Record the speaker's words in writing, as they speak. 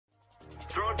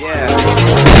Yeah.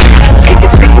 He can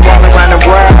take you all around the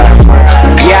world.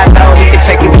 Yeah, I know he can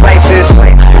take you places. I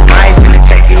ain't gonna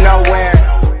take you nowhere.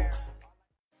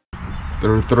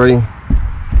 Through 3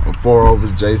 and 4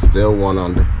 overs, Jay still 1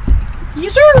 under.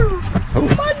 Yes, sir. Oh.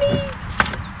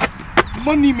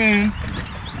 Money, man.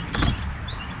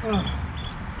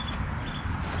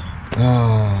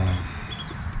 Oh,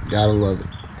 gotta love it.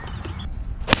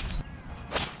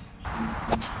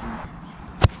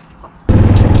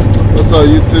 What's up,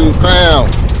 YouTube fam?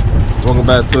 Welcome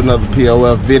back to another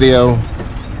POF video.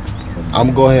 I'm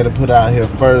gonna go ahead and put it out here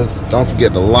first. Don't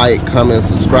forget to like, comment,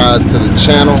 subscribe to the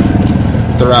channel.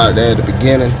 Throw out there at the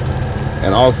beginning.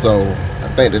 And also,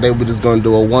 I think today we're just gonna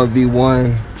do a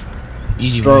 1v1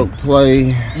 stroke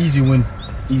play. Easy win.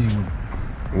 Easy win.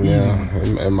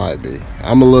 Yeah, it might be.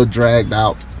 I'm a little dragged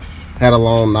out. Had a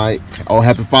long night. Oh,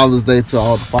 happy Father's Day to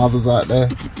all the fathers out there.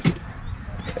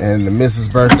 And the missus'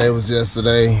 birthday was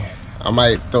yesterday. I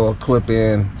might throw a clip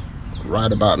in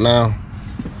right about now.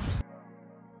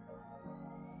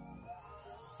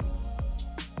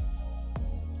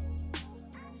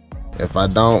 If I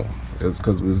don't, it's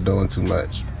because we was doing too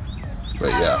much. But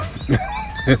yeah.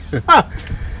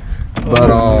 But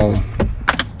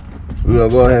we're gonna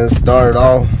go ahead and start it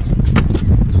off.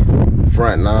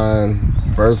 Front 9,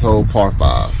 first hole, par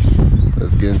 5.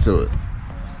 Let's get into it.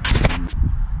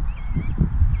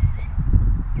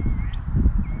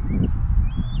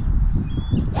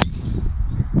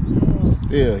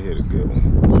 Still hit a good one.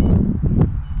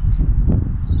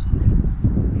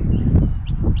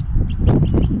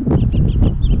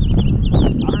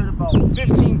 I heard about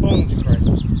 15 bones crack.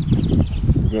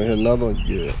 You gonna hit another one?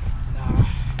 Good. Nah.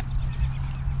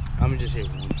 I'm gonna just hit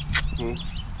one.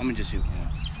 I'm gonna just hit one.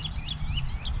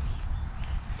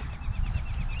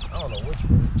 I don't know which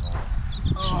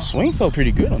one. Swing felt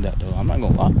pretty good on that though. I'm not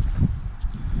gonna lie.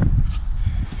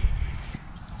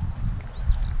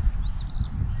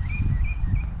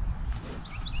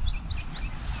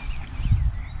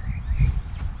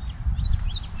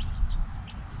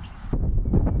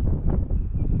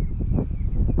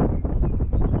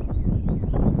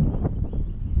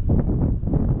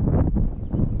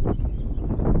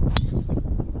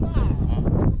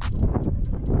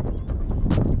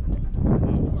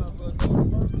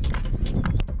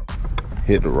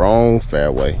 Hit the wrong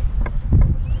fairway.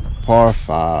 Par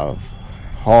 5,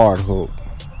 hard hook.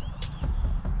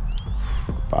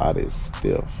 Body is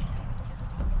stiff.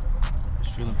 It's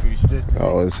feeling pretty stiff.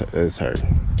 Oh, it's hurt.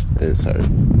 It's hurt.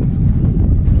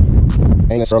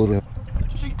 Ain't that early?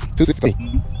 263.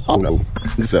 Oh no.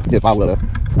 This is hit 5 left.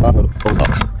 5 left. Goes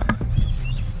off.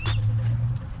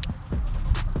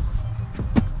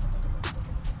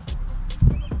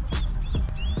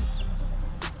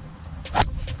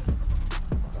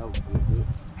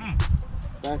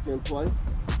 Back in play.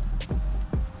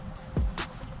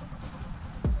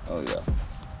 Oh yeah.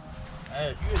 Hey,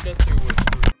 if you hit that 2-wood.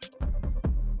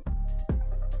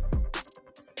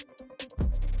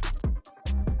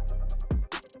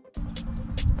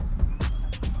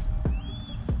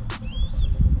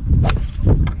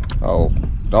 Oh,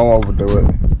 don't overdo it.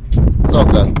 It's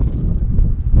okay.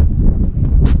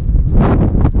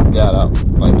 Got out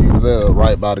like you were there,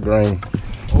 right by the green.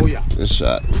 Oh yeah. Good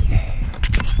shot.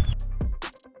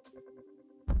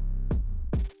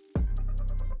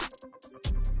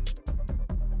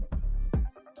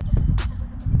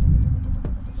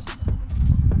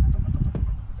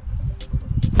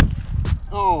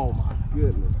 Oh my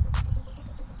goodness.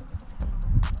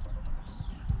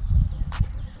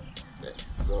 That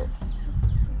sucks.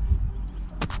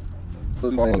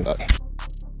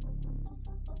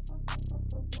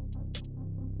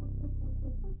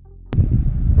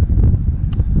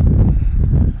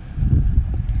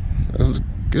 That's a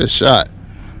good shot.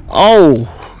 Oh!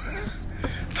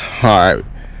 Alright.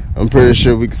 I'm pretty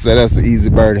sure we can say that's an easy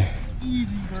birdie.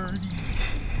 Easy birdie.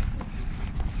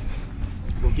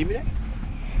 You gonna give me that?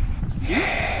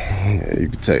 Yeah, you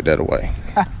can take that away.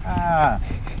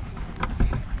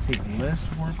 Take less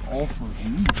work off of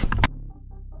me.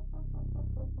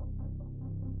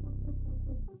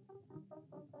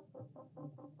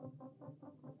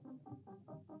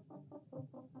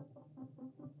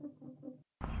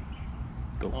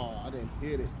 Go. Oh, I didn't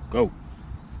hit it. Go.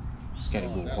 It's gotta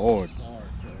go hard.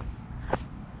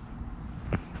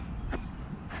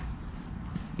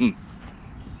 Mm.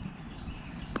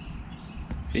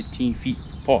 15 feet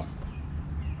apart.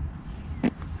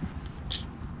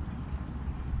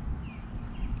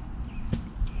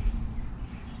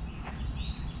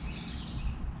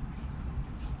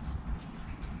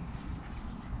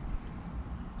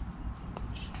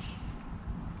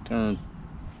 Turn.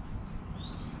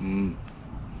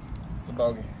 a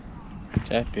bogey.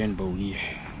 Tap in bogey.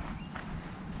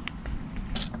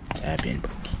 Tap in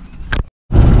bogey.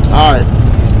 Alright.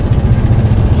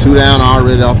 2 down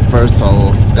already off the first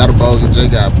hole. Got a bogey. Jay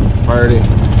got birdie.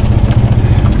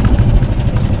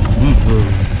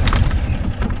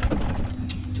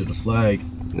 To the flag.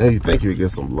 Now you think you would get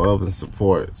some love and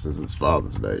support since it's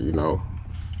Father's Day, you know?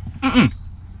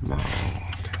 No.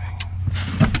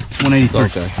 It's 183. It's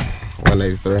okay.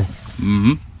 183.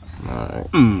 Alright.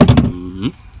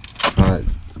 Alright.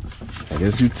 I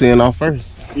guess you 10 off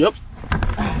first. Yep.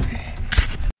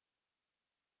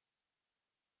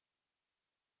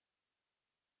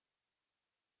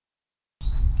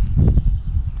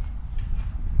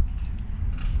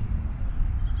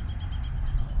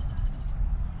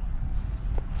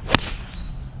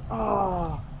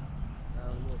 Oh,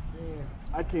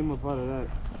 I came up out of that.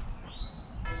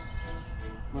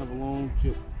 I have a long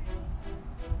chip.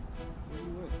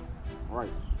 Right.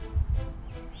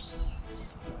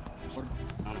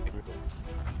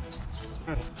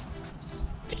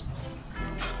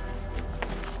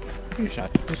 Give me a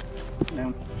shot.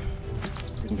 Down.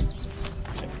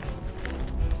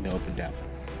 Go up and down.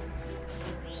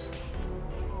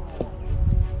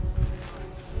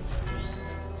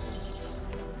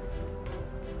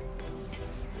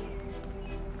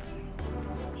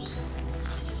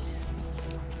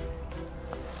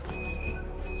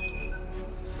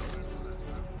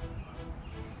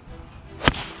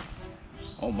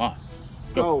 Oh my.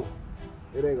 Go. Oh,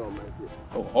 it ain't gonna make it.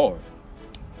 Go hard.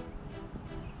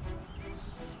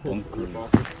 Bunker.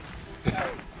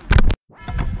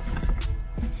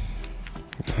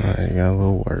 Alright, got a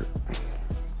little work.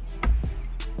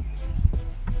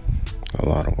 A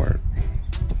lot of work.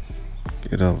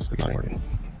 Get up, it's not working.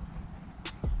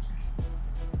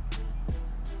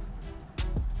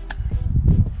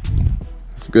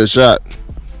 It's a good shot.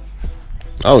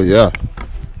 Oh yeah.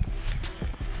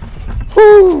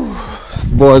 Whew.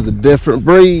 This boy's a different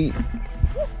breed.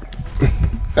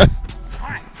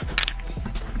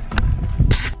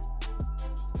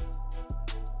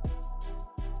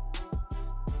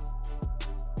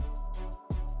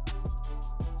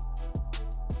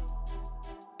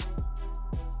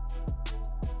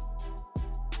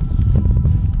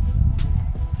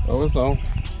 Oh, it's on.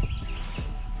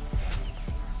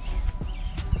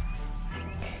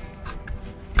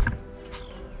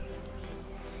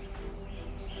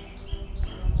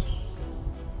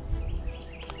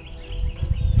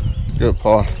 Good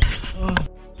par. I'm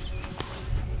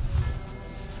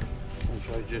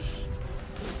try to just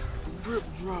grip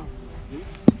drop.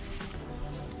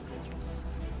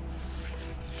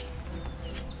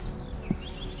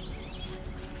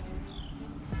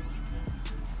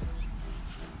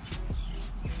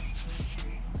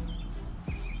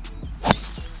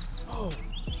 Oh,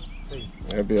 hey,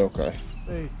 It'll be okay.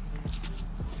 hey.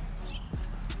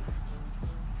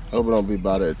 Hope it don't be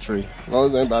by that tree. As long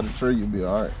as it ain't by the tree, you'll be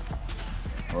alright.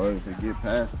 Or if it get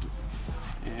past it.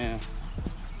 Yeah.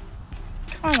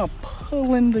 Kind of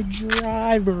pulling the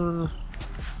driver.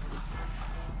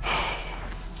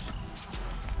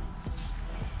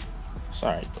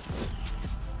 Sorry.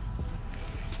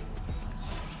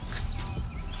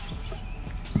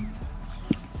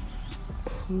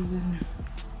 Pulling.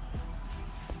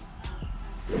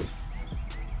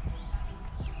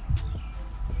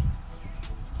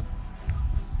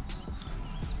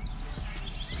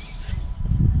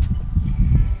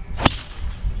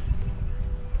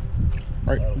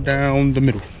 Right down the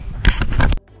middle.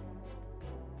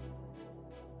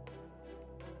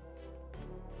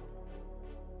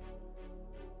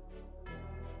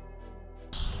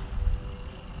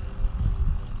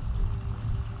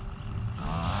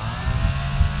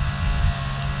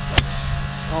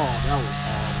 Oh, that was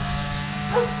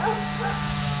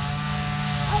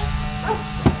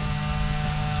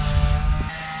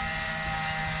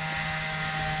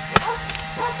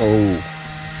Oh,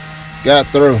 got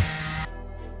through.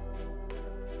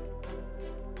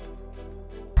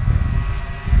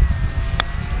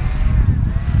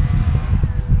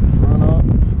 Run up,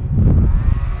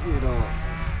 get on.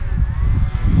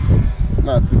 It's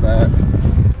not too bad.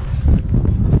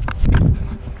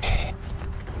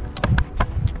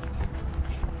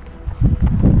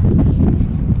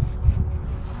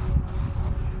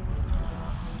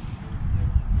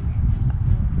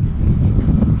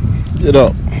 Get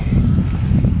up.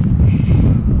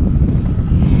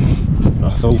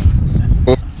 So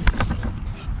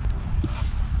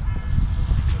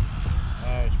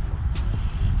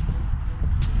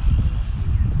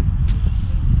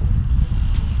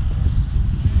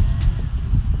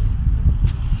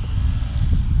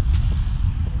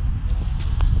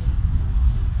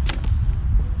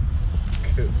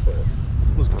Good putt.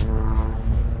 Let's go.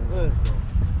 Let's go.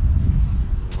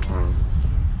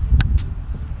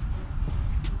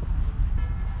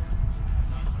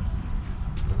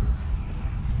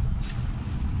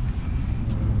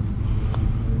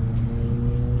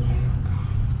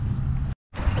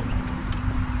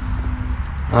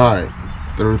 All right,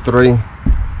 through 3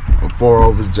 and 4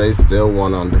 overs. Jay still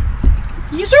 1 under.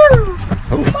 Yes, sir.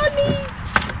 Oh.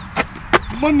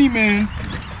 Money, man.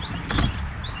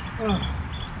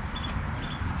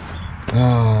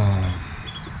 Oh,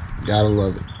 gotta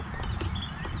love it.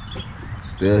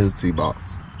 Still his tee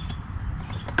box.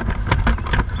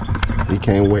 He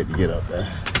can't wait to get up there.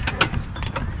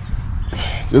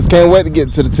 Just can't wait to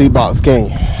get to the tee box, can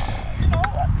you?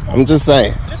 I'm just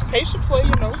saying. Just patient play,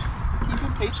 you know.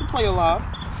 Keeping patient play alive.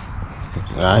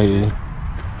 I hear you.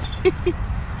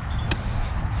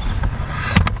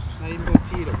 Not even gonna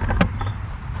tee it up.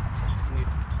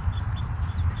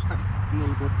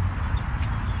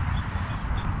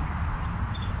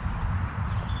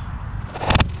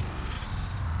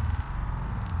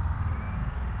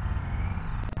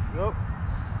 Yup.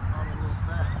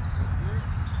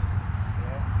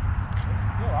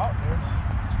 Still out there.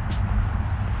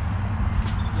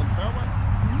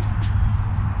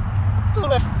 To the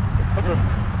left.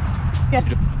 Yeah.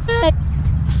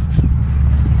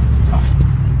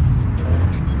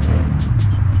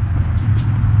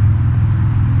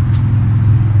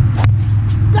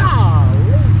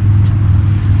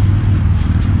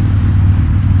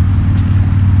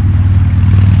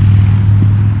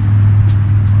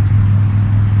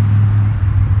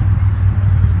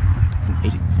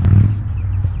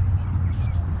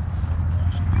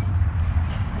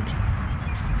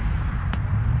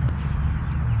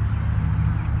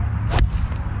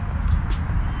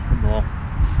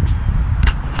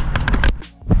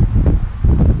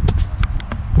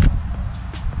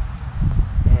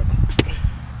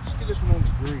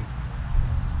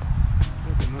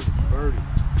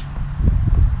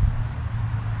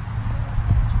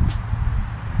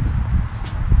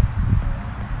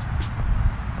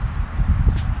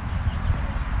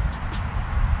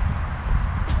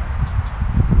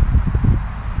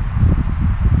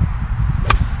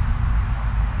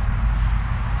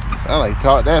 Sound like he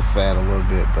caught that fat a little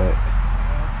bit, but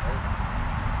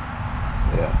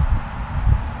yeah,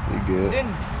 you good.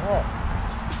 Didn't drop.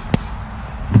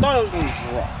 Thought it was gonna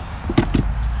drop.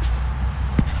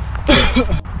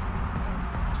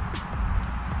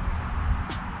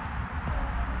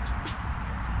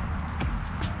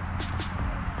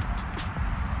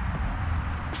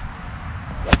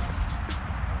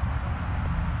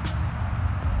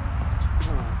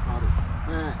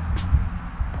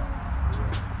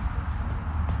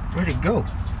 Where'd it go?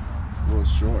 It's a little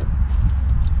short.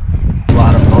 A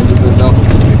lot of overs and doubles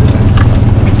for me today.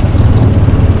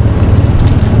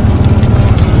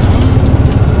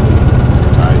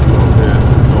 How you over there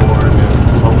soaring and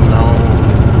floating on?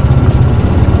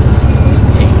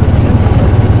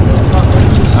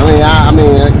 I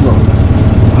mean, look.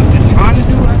 I'm just trying to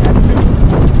do what I gotta do.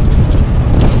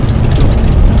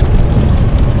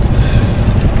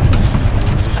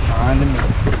 Just trying to make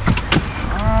it.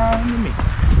 Trying to make it.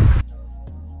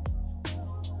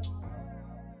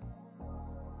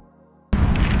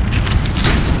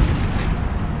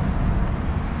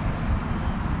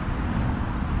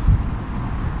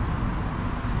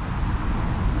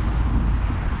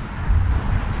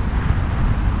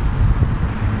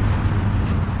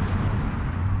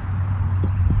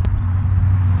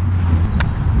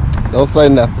 Don't say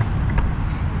nothing.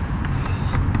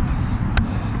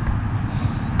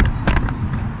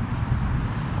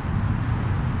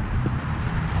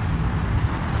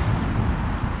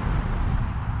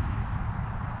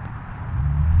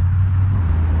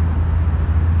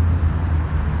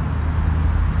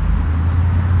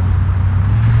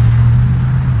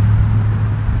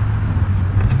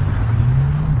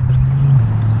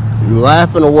 You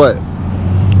laughing or what?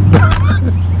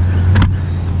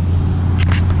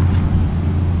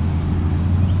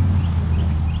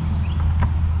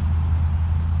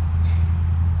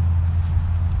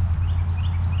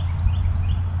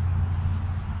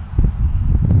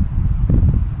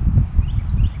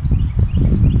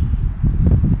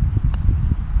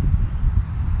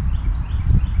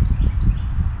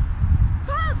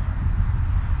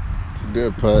 It's a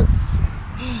good putt.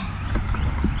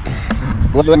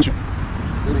 What let you?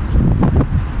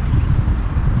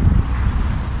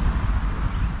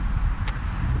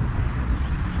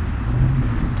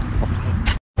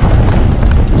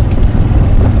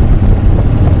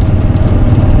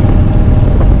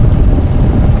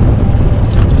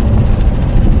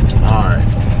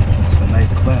 It's a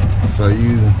nice class. So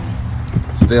you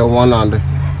still 1 under.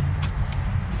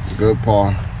 Good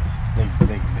par. Thank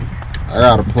you. I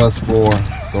got a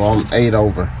 +4, so I'm 8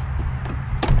 over.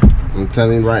 I'm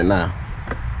telling you right now,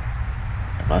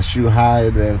 if I shoot higher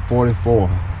than 44,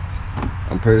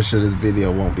 I'm pretty sure this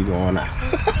video won't be going out.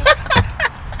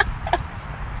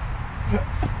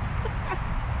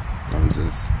 I'm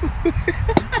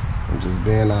just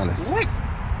being honest. What?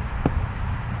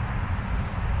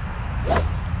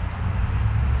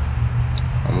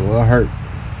 I'm a little hurt.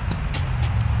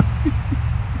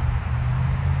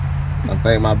 I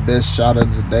think my best shot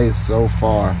of the day so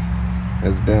far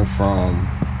has been from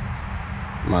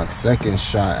my second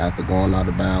shot after going out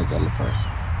of bounds on the first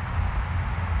one.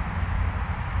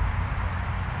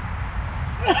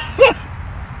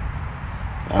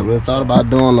 I really thought about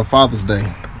doing the Father's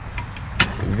Day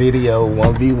video,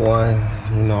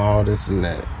 1v1, you know, all this and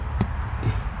that.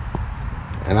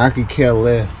 And I could care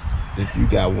less if you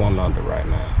got 1 under right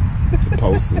now to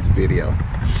post this video.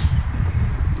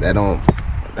 That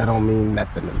don't mean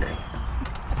nothing to me.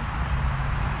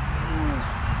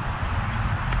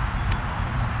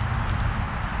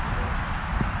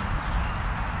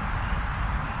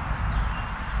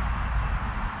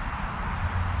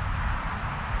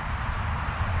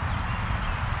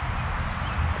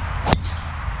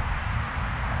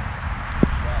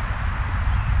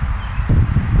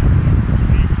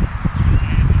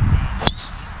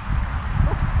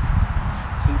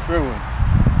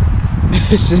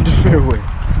 It's in the fairway.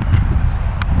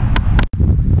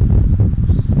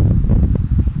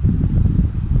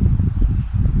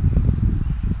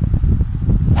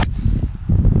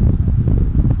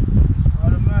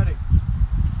 Automatic.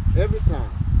 Every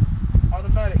time.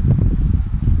 Automatic.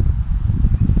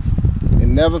 It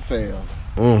never fails.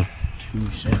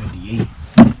 278.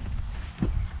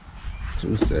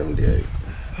 278.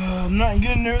 I'm not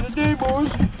getting there today,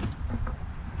 boys.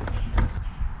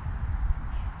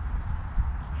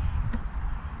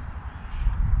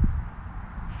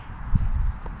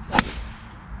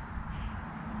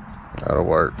 That'll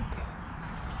work.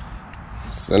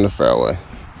 It's in the fairway.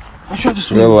 I tried to Good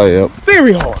swing layup.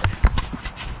 very hard.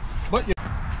 But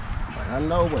I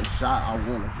know what shot I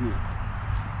want to hit.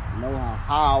 I know how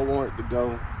high I want it to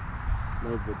go. I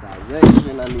know the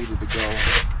direction I needed to go.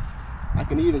 I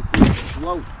can even see the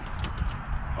slope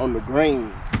on the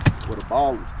green where the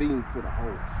ball is feeding to the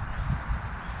hole.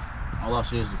 all I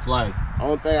see is the flag.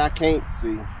 Only thing I can't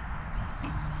see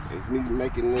is me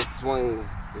making this swing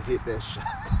to hit that shot.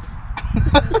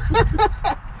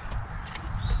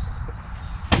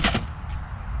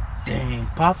 Dang,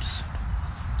 Pops.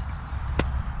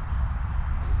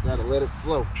 Gotta let it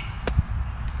flow.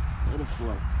 Let it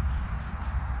flow.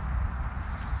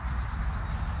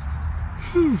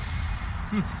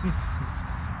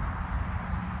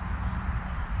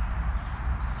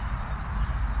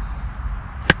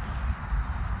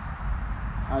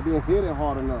 I didn't hit it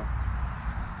hard enough.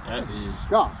 That is.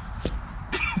 God.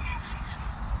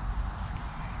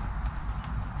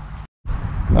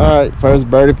 Alright, first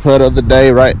birdie putt of the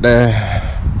day right there.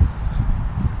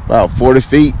 About 40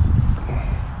 feet.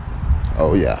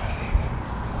 Oh yeah.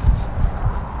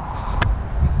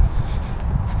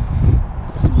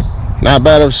 It's not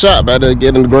bad of a shot, better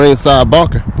get in the green side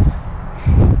bunker.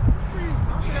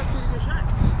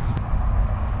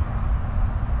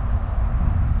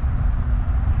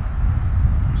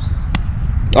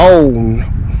 Oh no.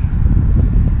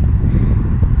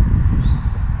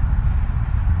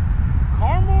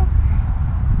 Karma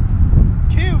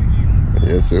kill you.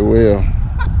 Yes, it will.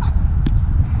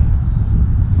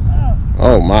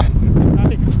 Oh my.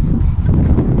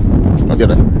 Let's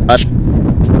get it.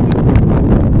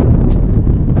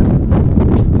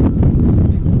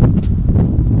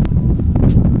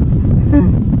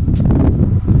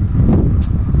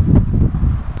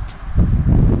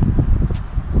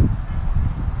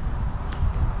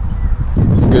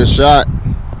 It's a good shot.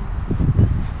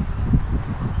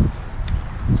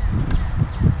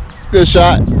 It's a good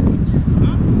shot.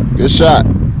 Good shot.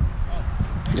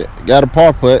 Yeah, got a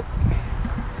par putt.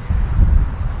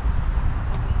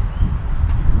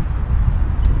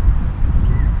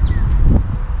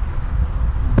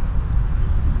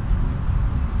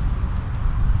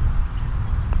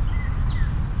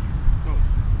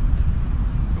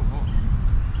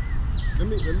 Let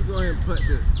me go ahead and put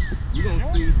this. You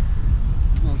gonna see. You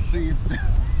gonna see if.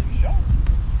 Sure.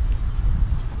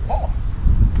 Oh.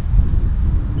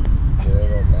 Yeah, it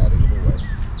don't matter either way.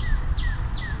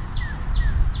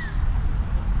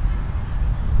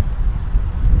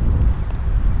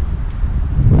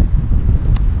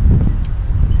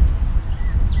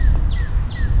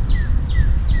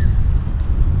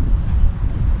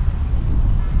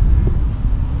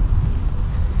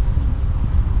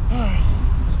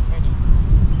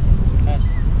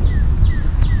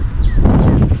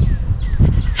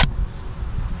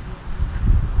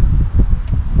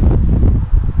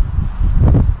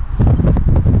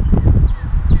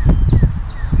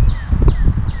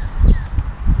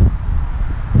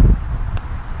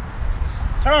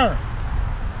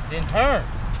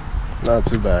 Not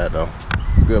too bad though.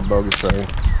 It's good bogey save.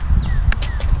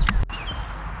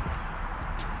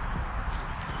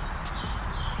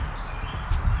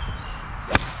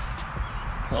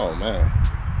 Oh man.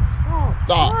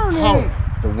 Stop. How?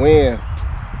 The wind.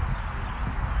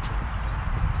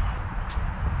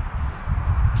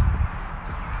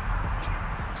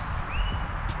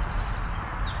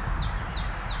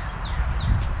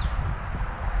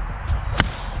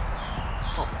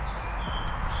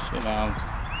 Sit down.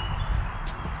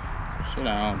 Sit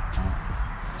down.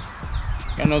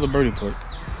 Got another birdie putt.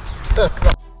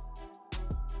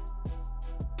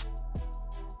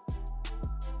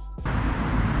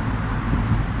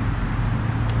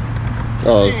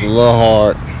 Oh, it's a little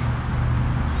hard.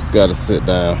 Just gotta sit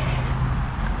down.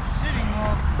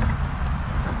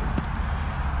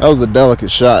 That was a delicate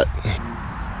shot.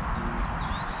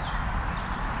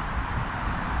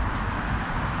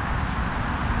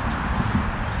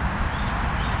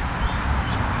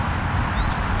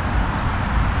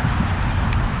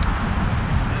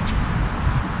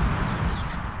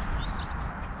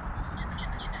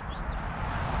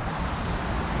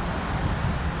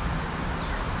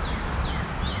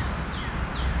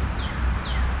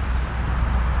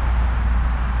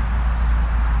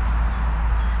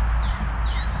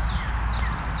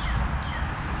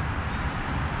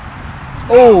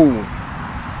 Oh,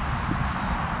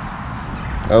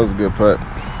 that was a good putt.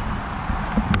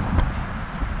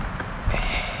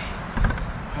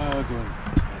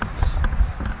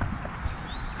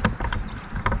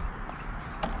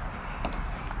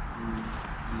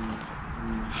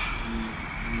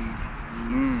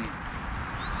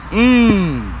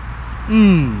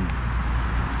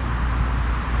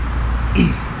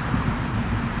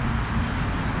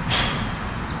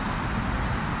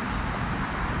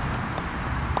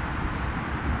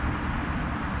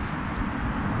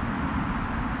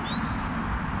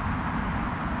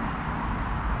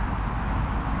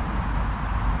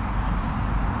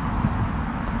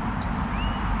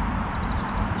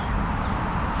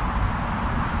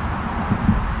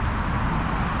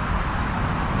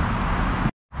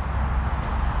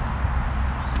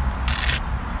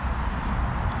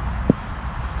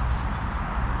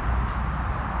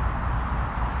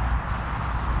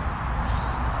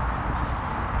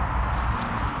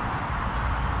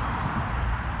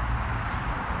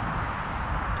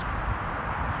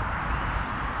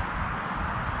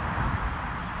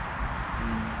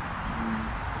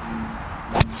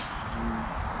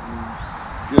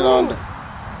 Get under.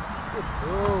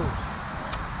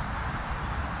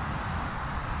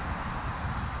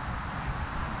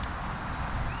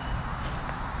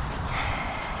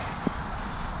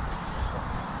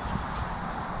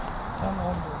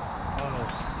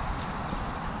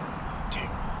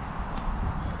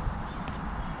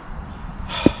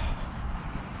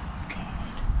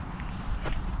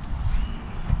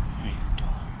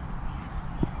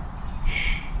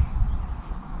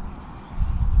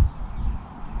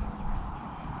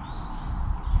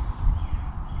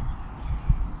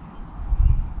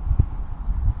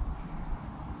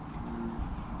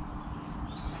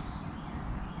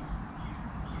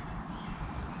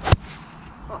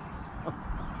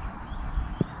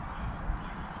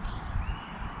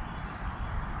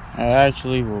 It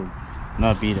actually will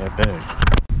not be that bad.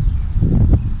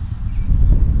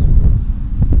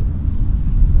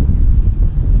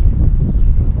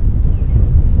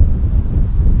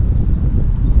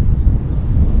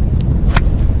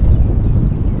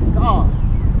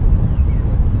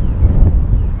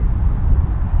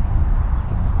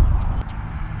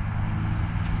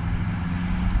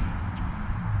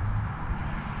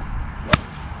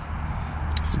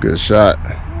 It's a good shot.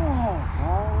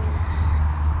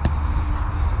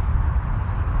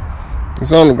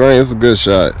 It's on the green. It's a good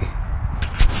shot.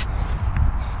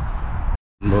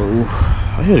 Bro,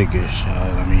 I hit a good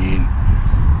shot. I mean,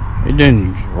 it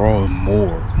didn't draw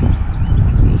more.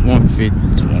 It was 150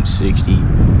 to 160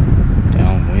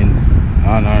 downwind.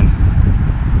 9-9.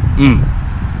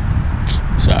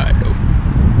 Sorry though.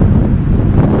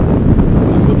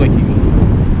 I feel like you can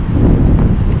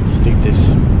stick this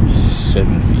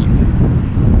 7 feet.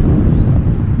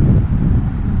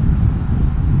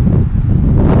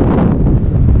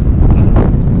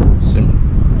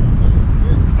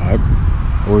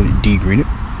 Or de-green it.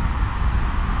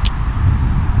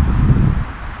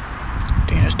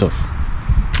 Dang, that's tough.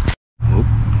 Oh,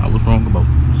 I was wrong about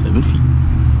 7 feet.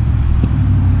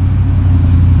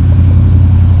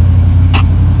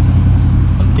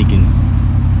 I'm thinking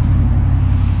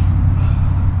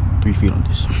 3 feet on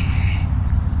this.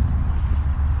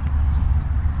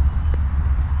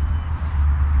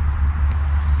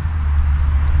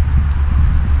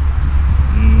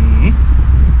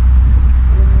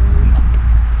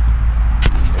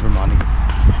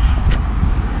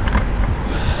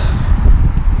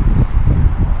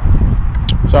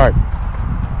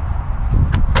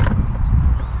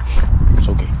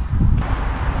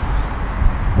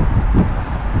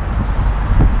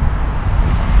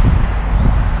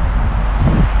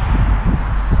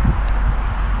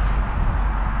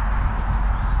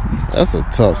 That's a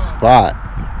tough spot.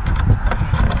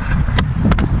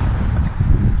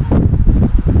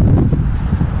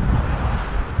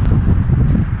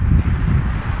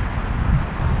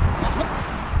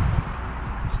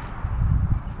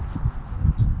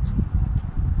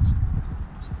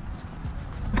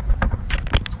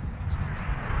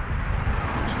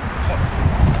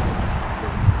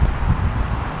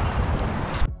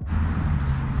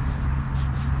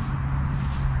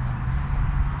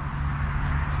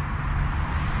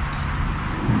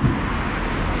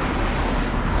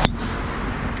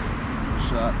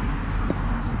 Shot.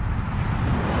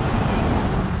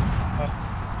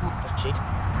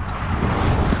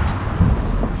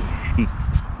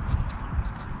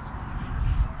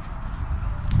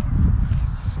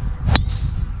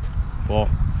 Ball.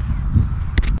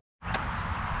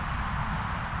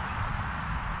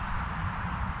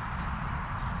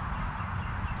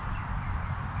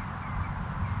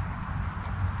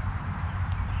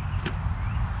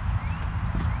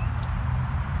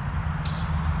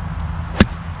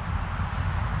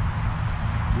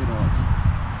 Get on.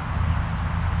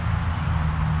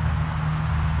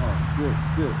 Oh,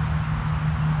 sit.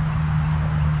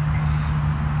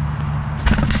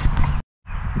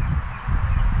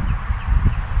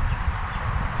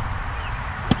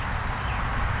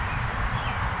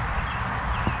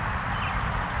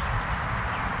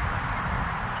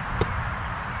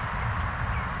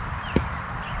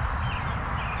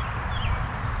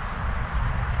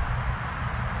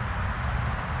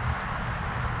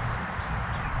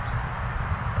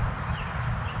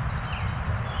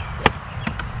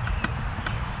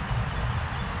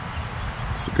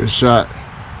 It's a good shot.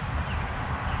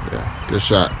 Yeah, good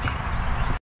shot.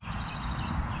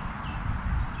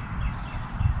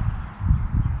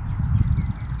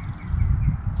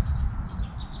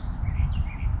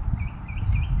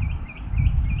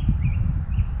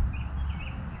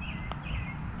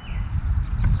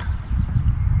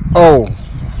 Oh.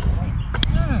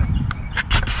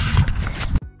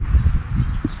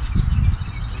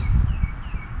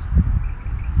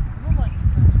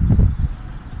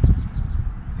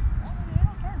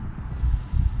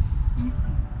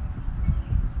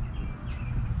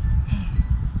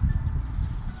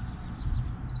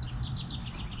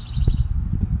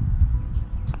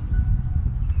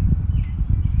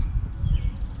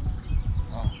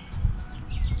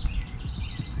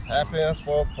 Happy in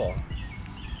for a par.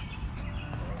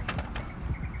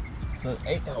 So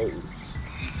 8 holes.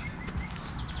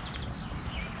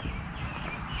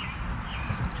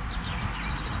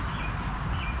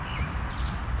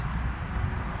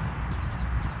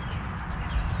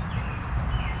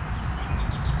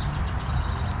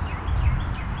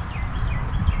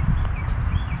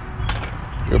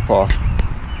 Good par.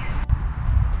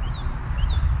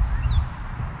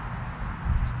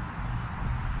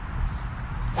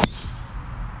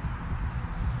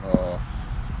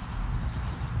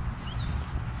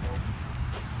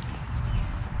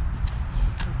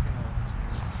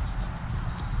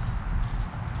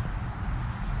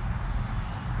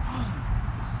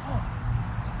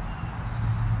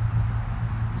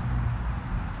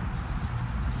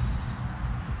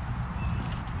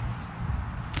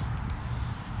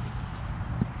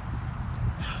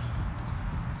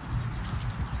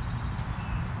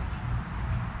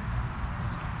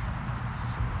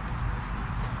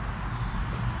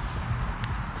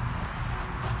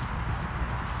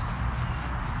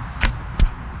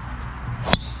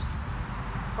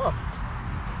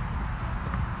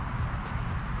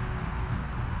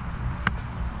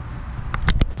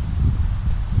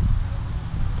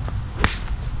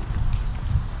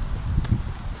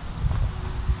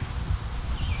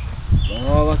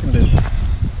 All I can do.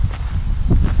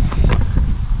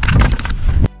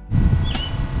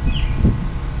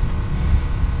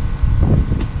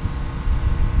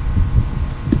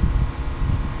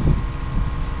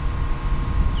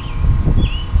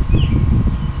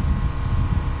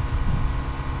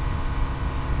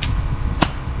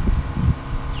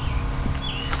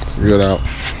 It's good out.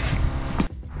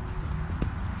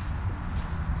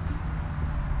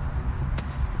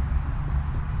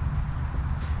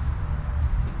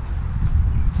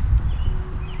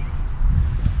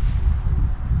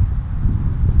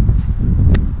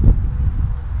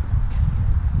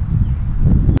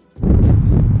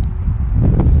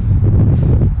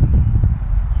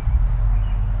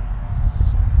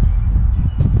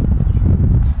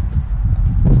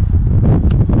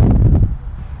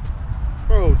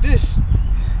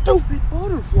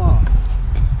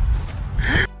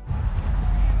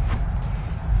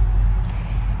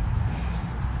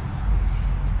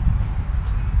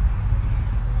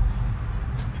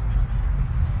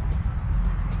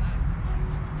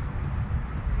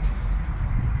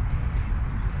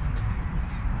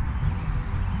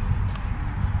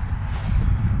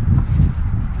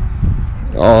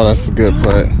 Oh, that's a good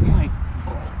putt. Like,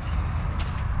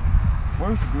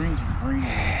 worst greens and green.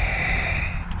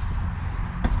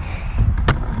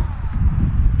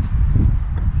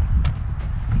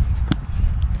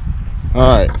 All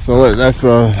right, so what, that's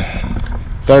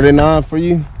 39 for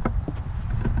you.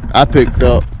 I picked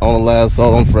up on the last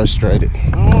hole. I'm frustrated.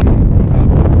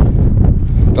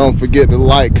 Don't forget to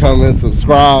like, comment,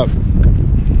 subscribe.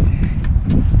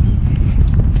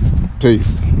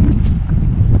 Peace.